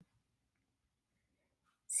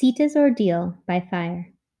Sita's Ordeal by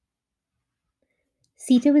Fire.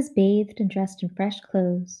 Sita was bathed and dressed in fresh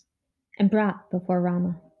clothes and brought before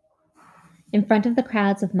Rama. In front of the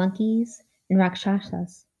crowds of monkeys and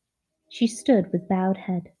rakshasas, she stood with bowed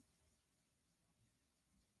head.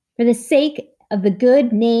 For the sake of the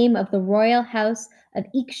good name of the royal house of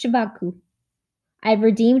Ikshvaku, I have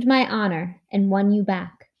redeemed my honor and won you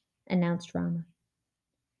back, announced Rama.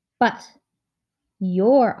 But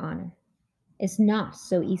your honor is not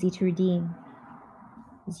so easy to redeem,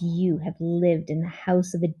 as you have lived in the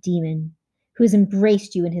house of a demon who has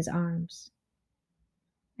embraced you in his arms.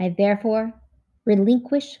 I therefore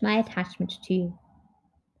relinquish my attachment to you.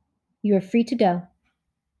 You are free to go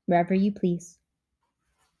wherever you please.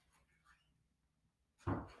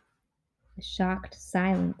 A shocked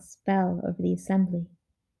silence fell over the assembly.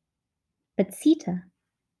 But Sita,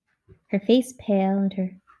 her face pale and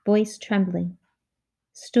her voice trembling,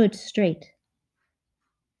 stood straight.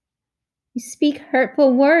 You speak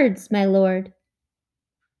hurtful words, my lord.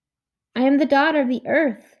 I am the daughter of the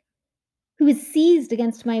earth, who is seized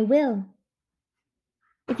against my will.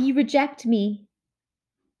 If you reject me,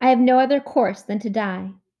 I have no other course than to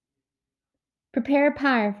die. Prepare a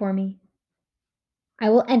pyre for me. I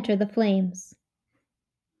will enter the flames.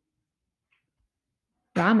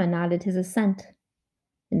 Rama nodded his assent,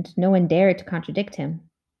 and no one dared to contradict him.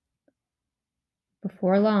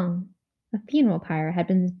 Before long, a funeral pyre had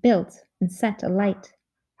been built and set alight.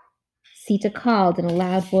 Sita called in a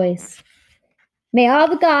loud voice, May all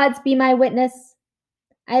the gods be my witness.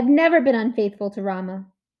 I have never been unfaithful to Rama.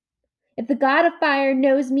 If the god of fire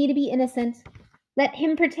knows me to be innocent, let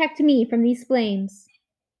him protect me from these flames.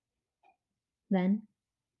 Then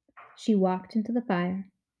she walked into the fire,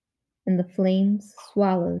 and the flames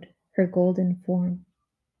swallowed her golden form.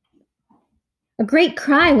 A great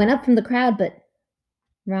cry went up from the crowd, but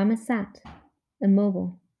Rama sat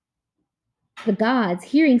immobile. The gods,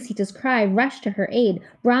 hearing Sita's cry, rushed to her aid.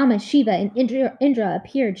 Brahma, Shiva, and Indra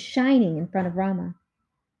appeared shining in front of Rama.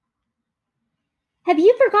 Have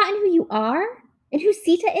you forgotten who you are and who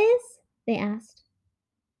Sita is? They asked.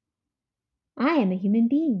 I am a human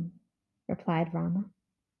being, replied Rama.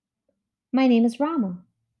 My name is Rama,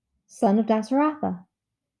 son of Dasaratha,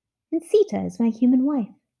 and Sita is my human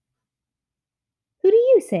wife. Who do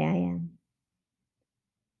you say I am?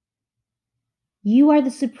 You are the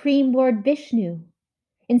supreme Lord Vishnu,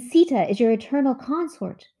 and Sita is your eternal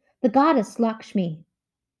consort, the goddess Lakshmi,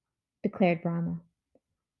 declared Brahma.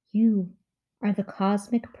 You are the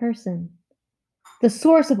cosmic person, the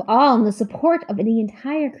source of all and the support of the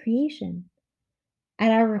entire creation. At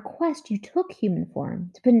our request, you took human form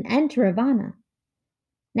to put an end to Ravana.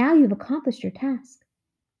 Now you've accomplished your task.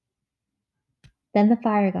 Then the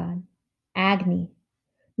fire god, Agni,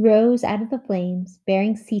 rose out of the flames,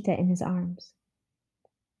 bearing Sita in his arms.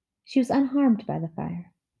 She was unharmed by the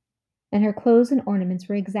fire, and her clothes and ornaments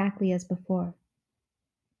were exactly as before.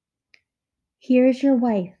 Here is your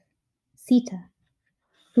wife, Sita,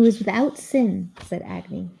 who is without sin, said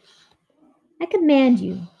Agni. I command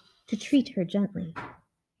you to treat her gently.